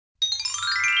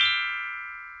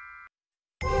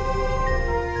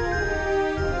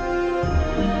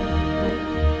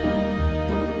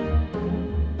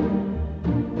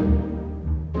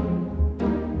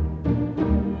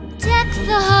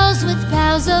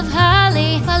boughs of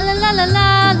holly. Fa la la la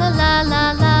la la la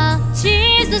la la.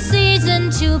 'Tis the season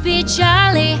to be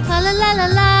jolly. Fa la la la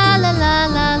la la la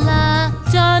la la.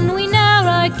 Don we now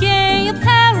our gay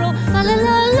apparel. Fa la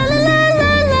la la la la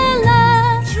la la la.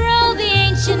 Troll the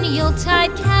ancient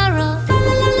Yuletide carol. Fa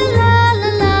la la la la la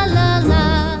la la la.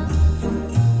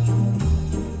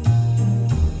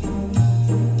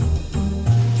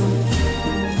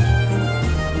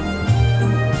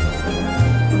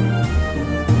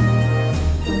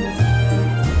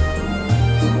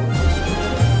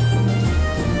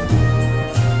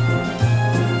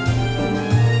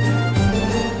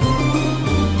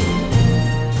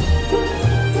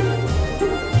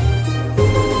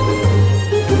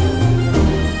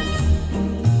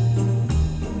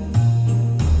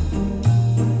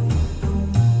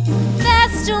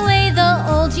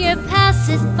 Year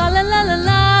passes, fa la la la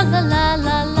la la la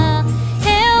la la.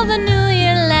 Hail the new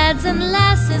year, lads and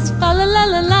lasses, fa la la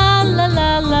la la la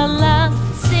la la la.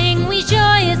 Sing we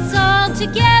joyous all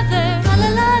together, fa la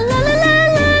la la la la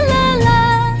la la la.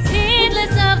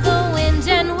 Heedless of the wind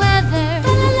and weather,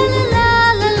 fa la la la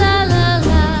la la la la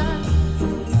la.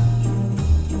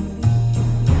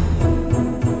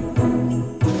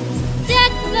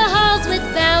 Deck the halls with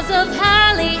boughs of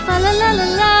holly, fa la la la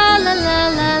la la la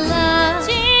la la.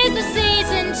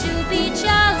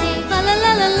 La la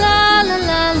la la la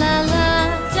la la la.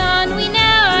 Don we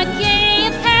now our gay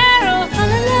apparel. Fa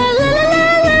la la la la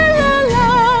la la la la.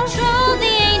 Troll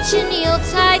the ancient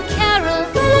Yuletide carol.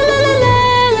 Fa la la la la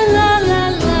la la la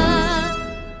la.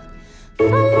 Fa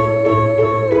la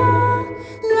la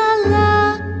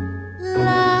la la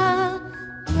la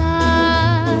la.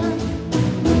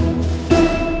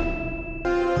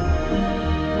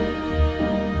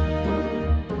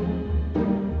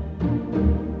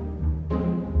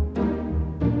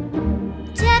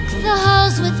 The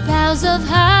halls with boughs of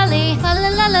holly. Fa la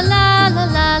la la la la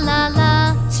la la la.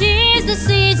 'Tis the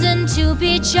season to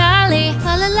be jolly.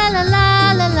 Fa la la la la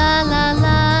la la la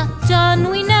la. Don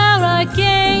we now our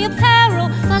gay apparel.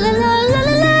 Fa la la la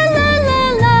la la la la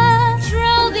la.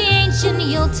 Troll the ancient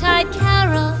Yuletide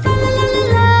carol. Fa la la la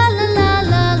la la la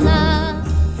la la.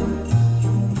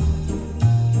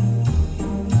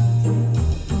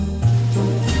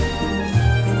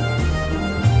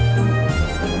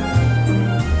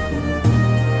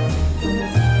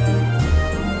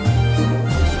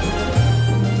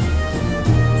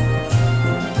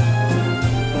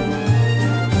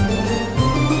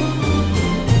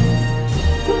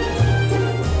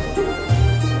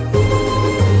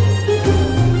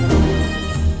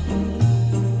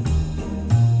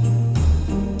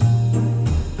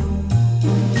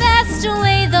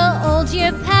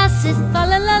 Year passes, fa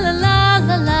la la la la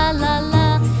la la la la.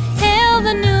 Hail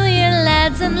the new year,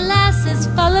 lads and lasses,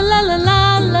 fa la la la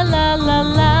la la la la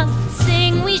la.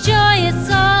 Sing we joyous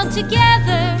all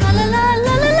together, fa la la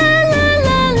la la la la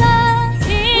la la.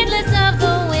 Heedless of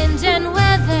the wind and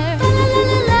weather, fa la la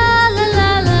la la la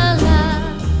la la la.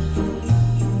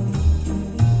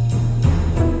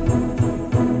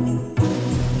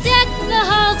 Deck the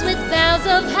halls with boughs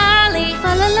of holly,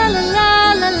 fa la la la la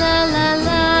la la la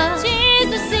la.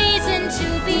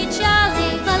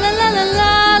 La la la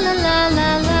la la la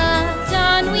la.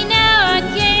 Don we now our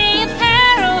gay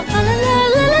apparel. Fa la la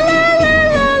la la la la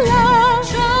la la.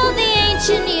 Troll the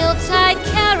ancient Yuletide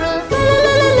carol. Fa la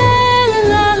la la la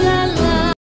la la la.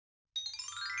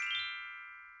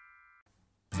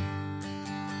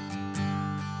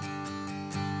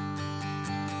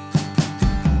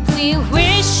 We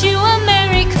wish you a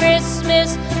Merry Christmas.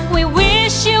 We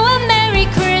wish you a Merry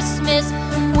Christmas.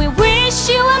 We wish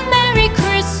you a Merry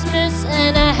Christmas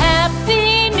and a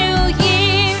Happy New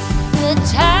Year. The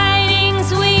tidings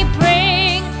we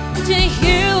bring to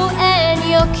you and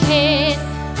your kin.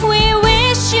 We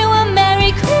wish you a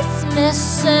Merry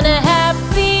Christmas and a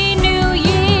Happy New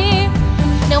Year.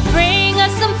 Now bring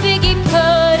us some figgy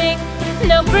pudding.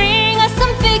 Now bring us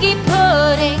some figgy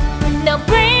pudding. Now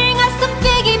bring us some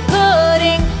figgy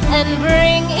pudding and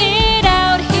bring it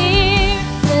out here.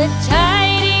 The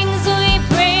tidings we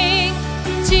bring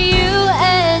to you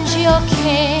and your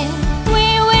kin. We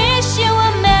wish you a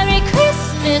Merry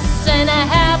Christmas and a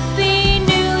Happy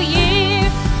New Year.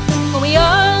 For we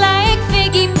all like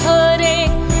figgy pudding.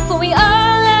 For we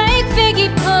all like figgy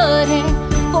pudding.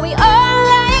 For we all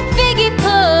like figgy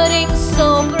pudding. So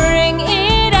bring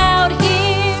it out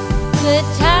here. The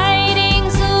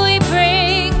tidings we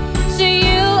bring to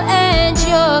you and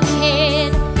your kin.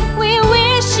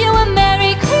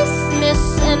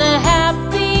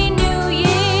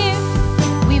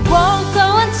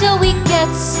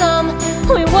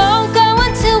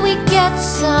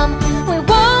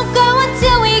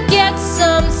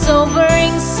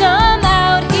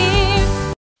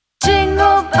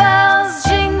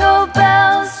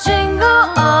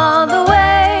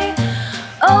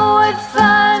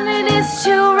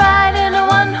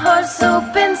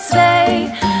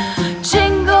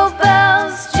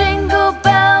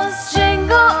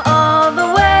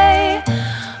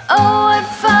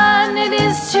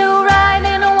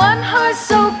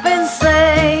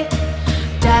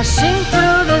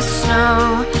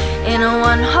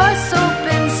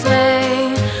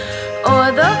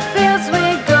 the